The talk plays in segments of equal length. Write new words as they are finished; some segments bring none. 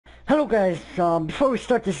Hello guys, before we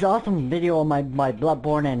start this awesome video on my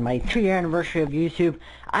BloodBorne and my 2-year anniversary of YouTube,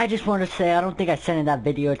 I just want to say I don't think I sent in that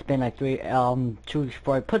video. It's been like 2 weeks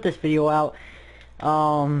before I put this video out.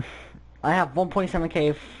 I have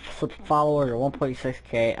 1.7k followers or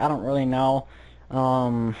 1.6k, I don't really know.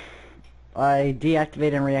 I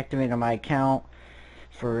deactivated and reactivated my account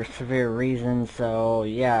for severe reasons, so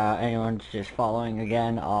yeah, anyone's just following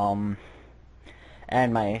again,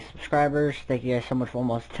 and my subscribers, thank you guys so much for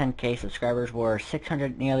almost 10k subscribers. We're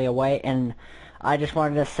 600 nearly away, and I just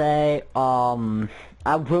wanted to say,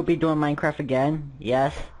 I will be doing Minecraft again,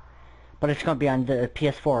 yes, but it's going to be on the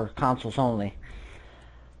PS4 consoles only.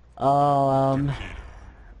 But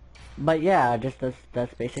yeah, just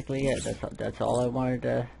that's basically it. That's all I wanted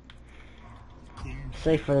to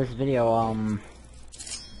say for this video.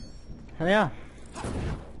 So yeah.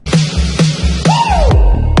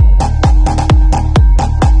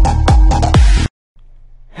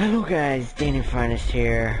 Hello guys, Danny Finest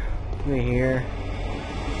here. We're here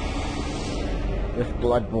with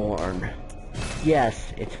BloodBorne.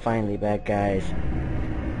 Yes, it's finally back, guys.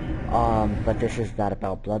 But this is not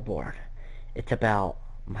about BloodBorne. It's about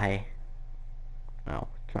my, no,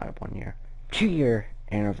 it's not a 1 year, 2-year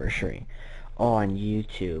anniversary on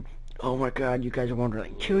YouTube. Oh my god, you guys are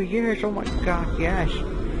wondering, 2 years? Oh my god, yes.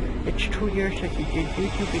 It's 2 years since you did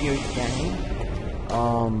YouTube videos, Danny.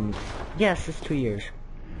 Yes, it's 2 years.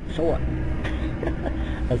 So what?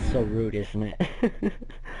 That's so rude, isn't it?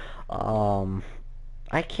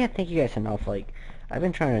 I can't thank you guys enough. Like, I've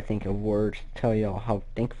been trying to think of words to tell y'all how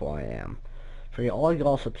thankful I am for all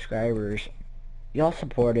y'all subscribers. Y'all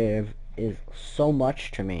supportive is so much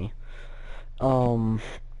to me.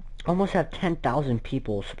 Almost have 10,000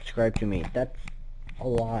 people subscribe to me. That's a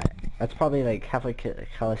lot. That's probably like half a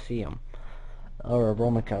Coliseum or a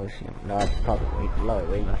Roman Coliseum. No, it's probably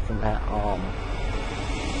way less than that.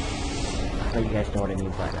 But you guys know what I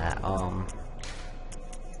mean by that.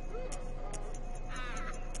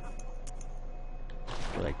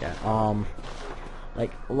 Like that.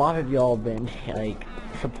 Like a lot of y'all been like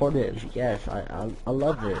supportive. Yes, I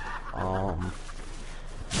love it.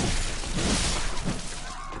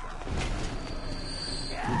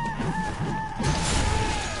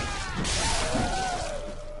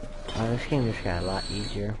 This game just got a lot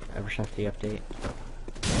easier ever since the update.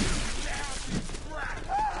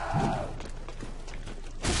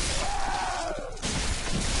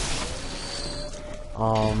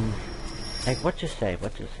 Like, what to say?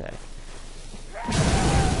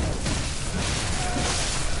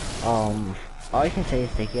 All I can say is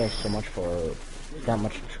thank you guys so much for that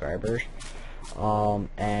much subscribers.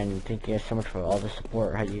 And thank you guys so much for all the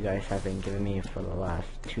support how you guys have been giving me for the last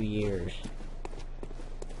 2 years.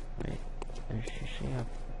 Wait, did she see up?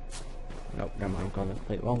 Nope, never mind, I'm going the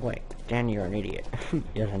complete wrong way. Danny, you're an idiot.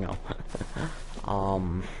 Yes, I know.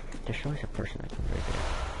 There's always a person that comes right there.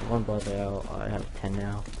 One blood out, I have 10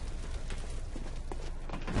 now.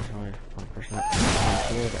 There's only one person that comes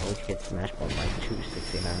here that always gets smashed by like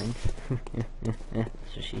 269s.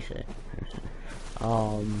 That's what she said.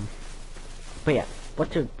 But yeah, what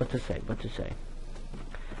to say.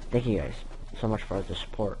 Thank you guys so much for the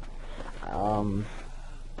support. A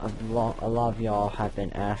lot of y'all have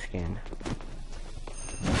been asking.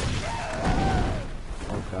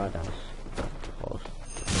 Oh god, that was close.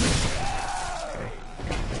 Okay.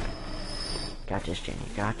 Got this, Jenny,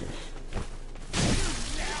 got this.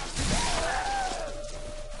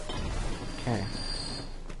 Okay.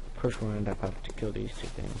 First we're gonna end up having to kill these two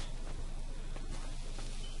things.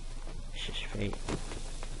 It's just fate.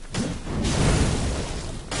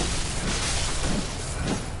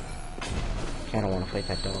 I don't want to fight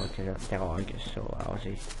that dog because that dog is so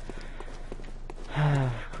lousy.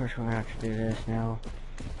 Of course we're gonna have to do this now.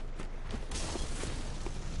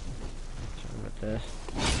 Sorry about this.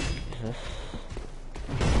 Is this?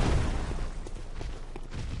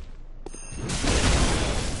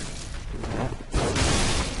 Do that.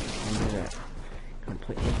 And do that.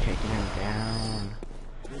 Completely taking him down.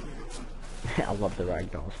 I love the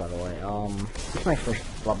ragdolls, by the way. It's my first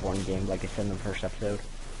BloodBorne game, like I said in the first episode.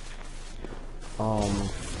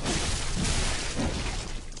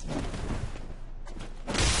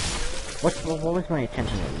 What was my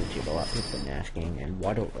attention on YouTube? A lot of people have been asking, and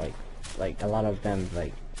why don't like a lot of them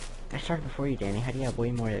like, I started before you, Danny. How do you have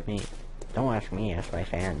way more than me? Don't ask me, ask my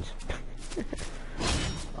fans.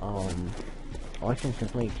 All I can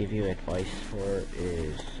simply give you advice for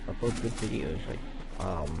is upload good videos. Like,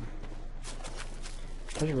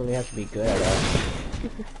 it doesn't really have to be good at all.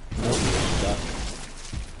 Nope, suck.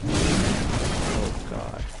 Oh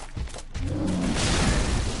god.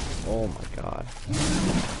 Oh my god.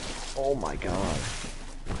 Oh my god.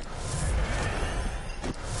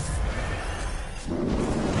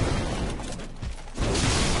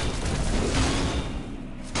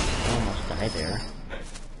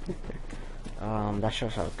 That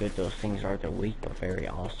shows how good those things are. They're weak, but very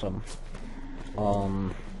awesome.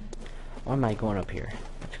 Why am I going up here?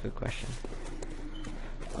 That's a good question.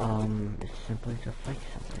 It's simply to fight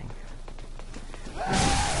something.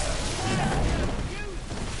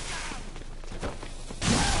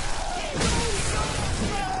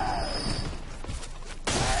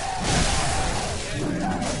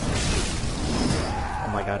 Oh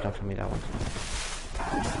my god, don't tell me that one.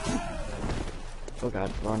 Oh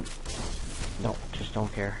god, run. No, just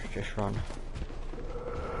don't care. Just run.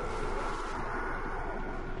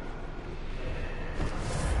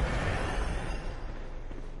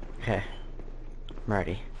 Okay. I'm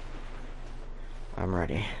ready. I'm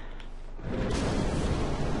ready.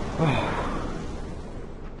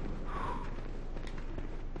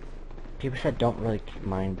 People said don't really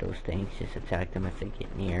mind those things, just attack them if they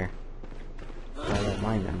get near. So I don't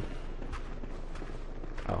mind them.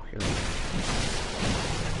 Oh, here we go.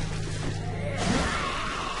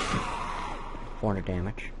 400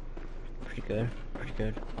 damage. Pretty good, pretty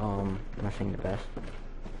good. Not saying the best.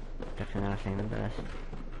 Definitely not saying the best.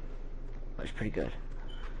 But it's pretty good.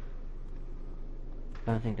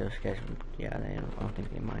 I don't think those guys would, yeah, I don't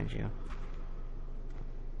think they mind you.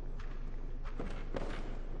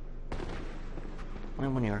 Well,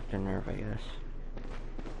 when you're after nerve, I guess.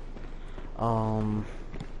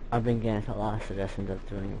 I've been getting a lot of suggestions of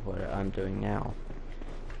doing what I'm doing now.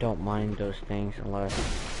 Don't mind those things unless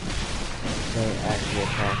they actually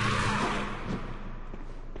attack you.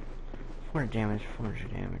 400 damage,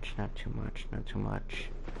 400 damage, not too much, not too much.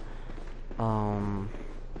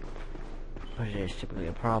 But it is typically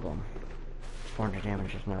a problem. 400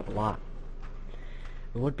 damage is not a lot.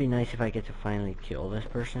 It would be nice if I get to finally kill this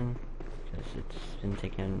person, because it's been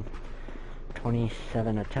taking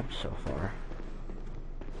 27 attempts so far.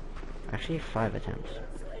 Actually, 5 attempts.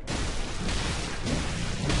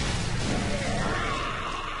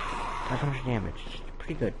 $500 damage.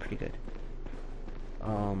 Pretty good, pretty good.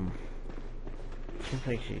 Seems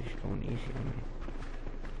like she's going easy on me.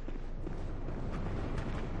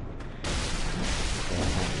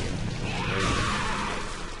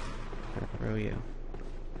 I'll throw you.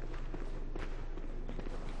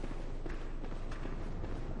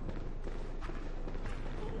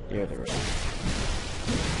 You're the road.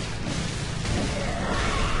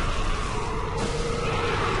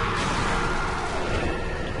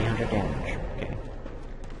 800 damage. Okay.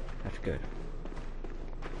 That's good.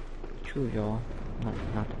 Two y'all.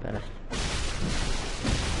 Not the best.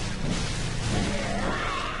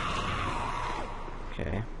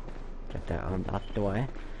 Okay. Get that out of the way.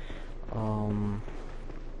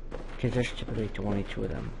 Because there's typically 22 of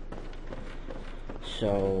them.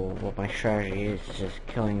 So, what my strategy is just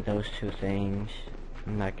killing those two things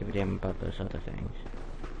and not give a damn about those other things.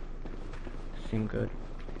 Seem good?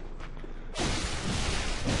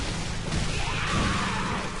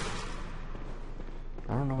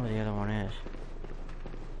 I don't know where the other one is.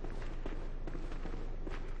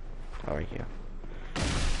 Oh, right here.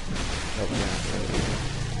 Oh, yeah,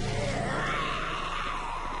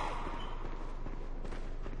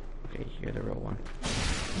 okay, you're the real one.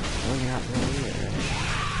 Oh, you're not real either.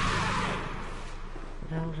 Where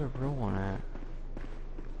the hell's the real one at?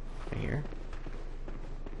 Right here?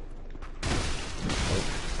 Oh.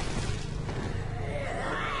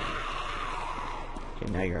 Okay,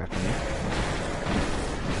 now you're after me.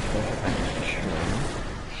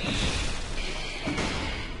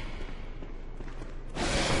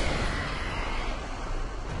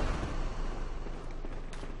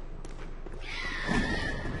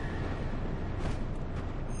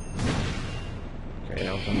 Okay,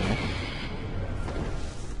 that was a minute.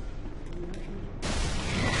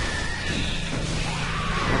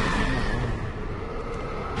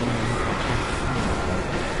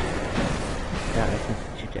 Yeah, I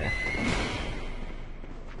sentenced you to death.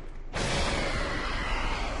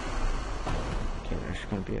 Okay, there's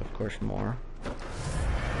going to be, of course, more.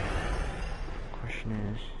 Question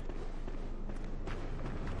is...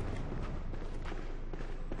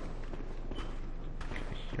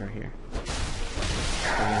 You're here.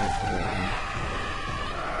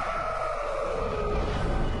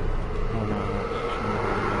 Oh no,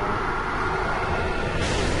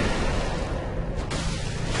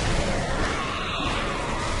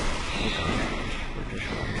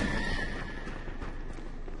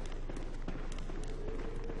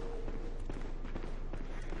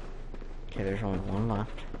 okay, there's only one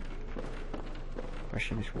left.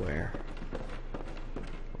 Question is where?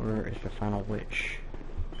 Where is the final witch?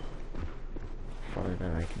 Farther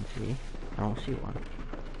than I can see. I don't see one.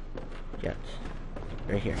 Yet.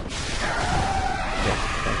 Right here. Yeah,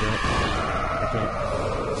 that's it. That's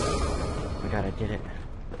it. god, I did it.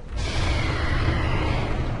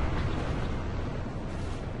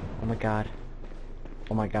 Oh my god.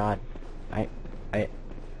 Oh my god. I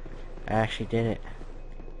actually did it.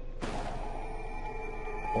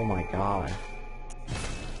 Oh my god.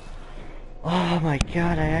 Oh my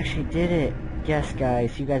god, I actually did it. Yes,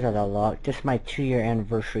 guys, you guys are the luck. This is my 2-year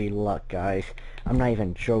anniversary luck, guys. I'm not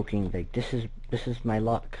even joking. Like, this is my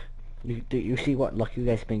luck. You see what luck you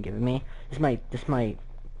guys have been giving me? This is my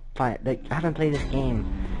fine. Like, I haven't played this game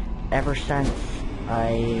ever since I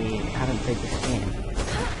haven't played this game.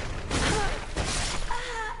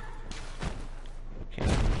 Okay,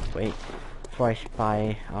 wait. Before I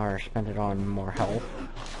buy or spend it on more health.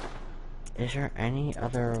 Is there any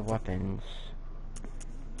other weapons?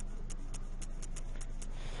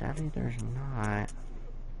 Sadly, there's not.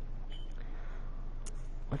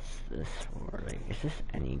 What's this for? Like, is this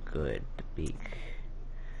any good? The beak.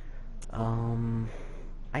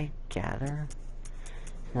 I gather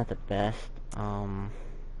it's not the best. I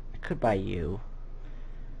could buy you.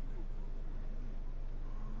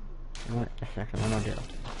 You know what? A second, what I'm gonna do?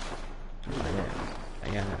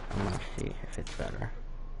 I'm gonna see if it's better.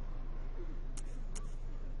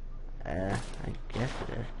 I guess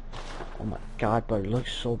it is. Oh my god, but it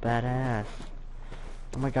looks so badass.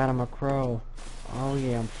 Oh my god, I'm a crow. Oh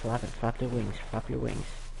yeah, I'm flapping. Flap the wings. Flap your wings.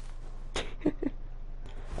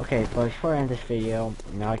 Okay, but before I end this video,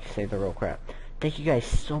 now I can say the real crap. Thank you guys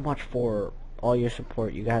so much for all your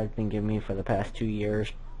support you guys have been giving me for the past 2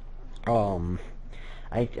 years.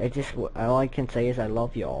 I just, all I can say is I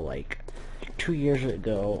love y'all. Like, 2 years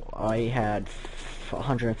ago, I had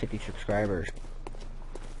 150 subscribers.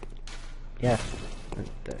 Yes,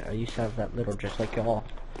 I used to have that little just like y'all.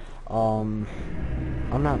 I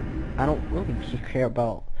don't really care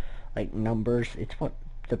about, like, numbers. It's what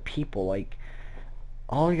the people, like,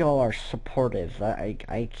 all y'all are supportive.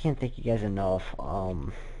 I can't thank you guys enough.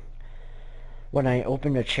 When I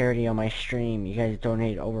opened a charity on my stream, you guys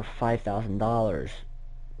donated over $5,000.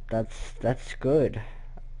 That's good.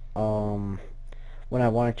 When I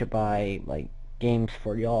wanted to buy, like, games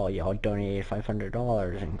for y'all donated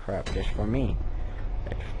 $500 and crap just for me.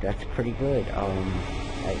 That's pretty good.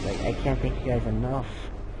 I can't thank you guys enough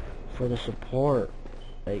for the support.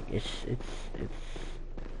 Like, it's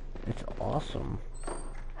awesome.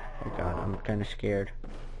 Oh god, I'm kind of scared.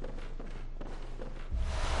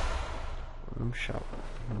 I'm shot.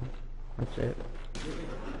 That's it.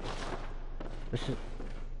 This is...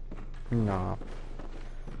 Nah.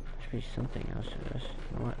 There should be something else to this.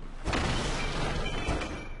 You know what?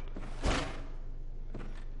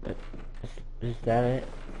 Is that it?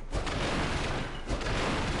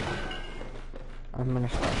 I'm gonna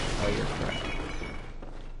stop. Oh, you're correct.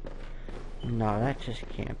 No, that just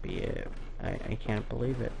can't be it. I can't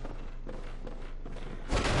believe it.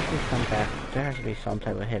 There has to be some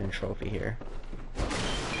type of hidden trophy here.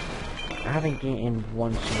 I haven't gained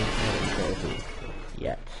one single hidden trophy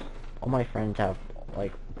yet. All my friends have,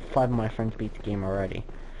 like, 5 of my friends beat the game already.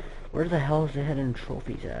 Where the hell is the hidden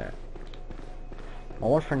trophies at? My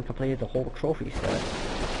one friend completed the whole trophy set.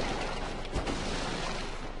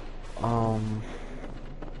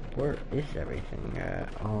 Where is everything at?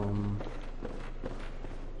 I don't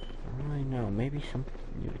really know. Maybe some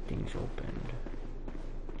new things opened.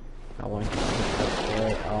 I want to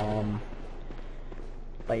get it.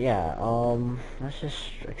 But yeah, let's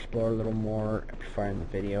just explore a little more before I end the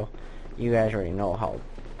video. You guys already know how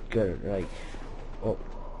good, like,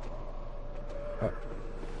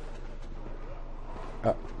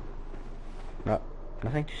 no,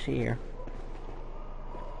 nothing to see here.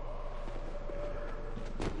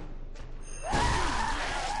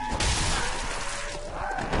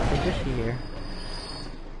 Nothing to see here.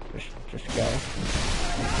 Just go.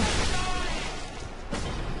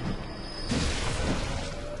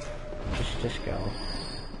 Just go.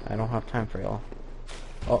 I don't have time for y'all.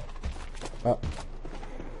 Oh.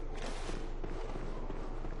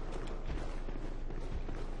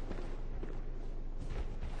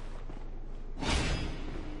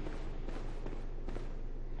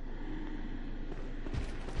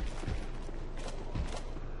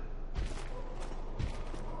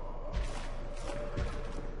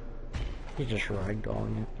 He's just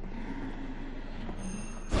ragdolling it.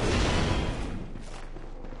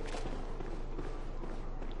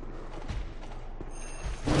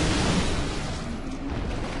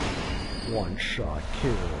 One shot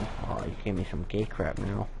kill. Oh, you gave me some gay crap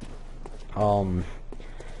now. I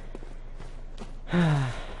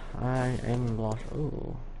am lost.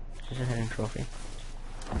 Ooh, is this a hidden trophy?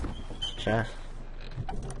 Chest.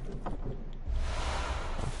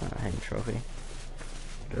 That's not a hidden trophy.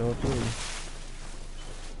 Still blue.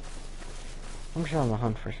 I'm just on the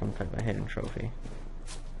hunt for some type of hidden trophy.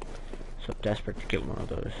 So desperate to get one of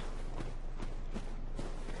those.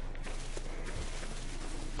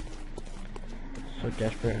 So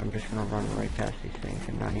desperate, I'm just gonna run right past these things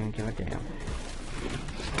and not even give a damn. You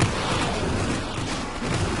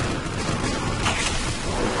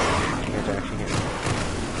guys are actually hitting me.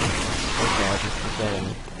 Okay, I just keep getting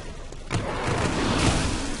me.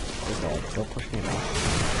 Okay, don't push me back.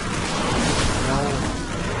 No.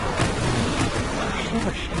 So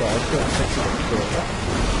much dead,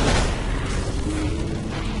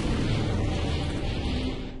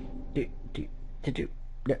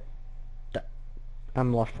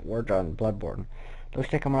 I'm lost for words on BloodBorne.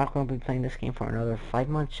 Looks like I'm not going to be playing this game for another 5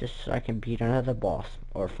 months just so I can beat another boss.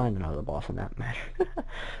 Or find another boss in that matter.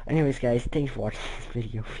 Anyways guys, thanks for watching this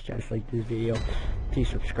video. If you guys like this video, please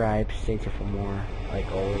subscribe, stay tuned for more. Like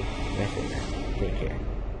always, you guys take care.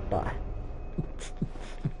 Bye.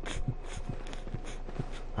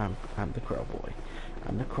 I'm the Crow Boy.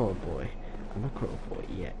 I'm the Crow Boy. I'm the Crow Boy.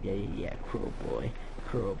 Yeah, Crow Boy.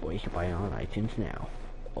 Crow Boy. You can buy it on iTunes now.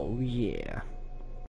 Oh yeah.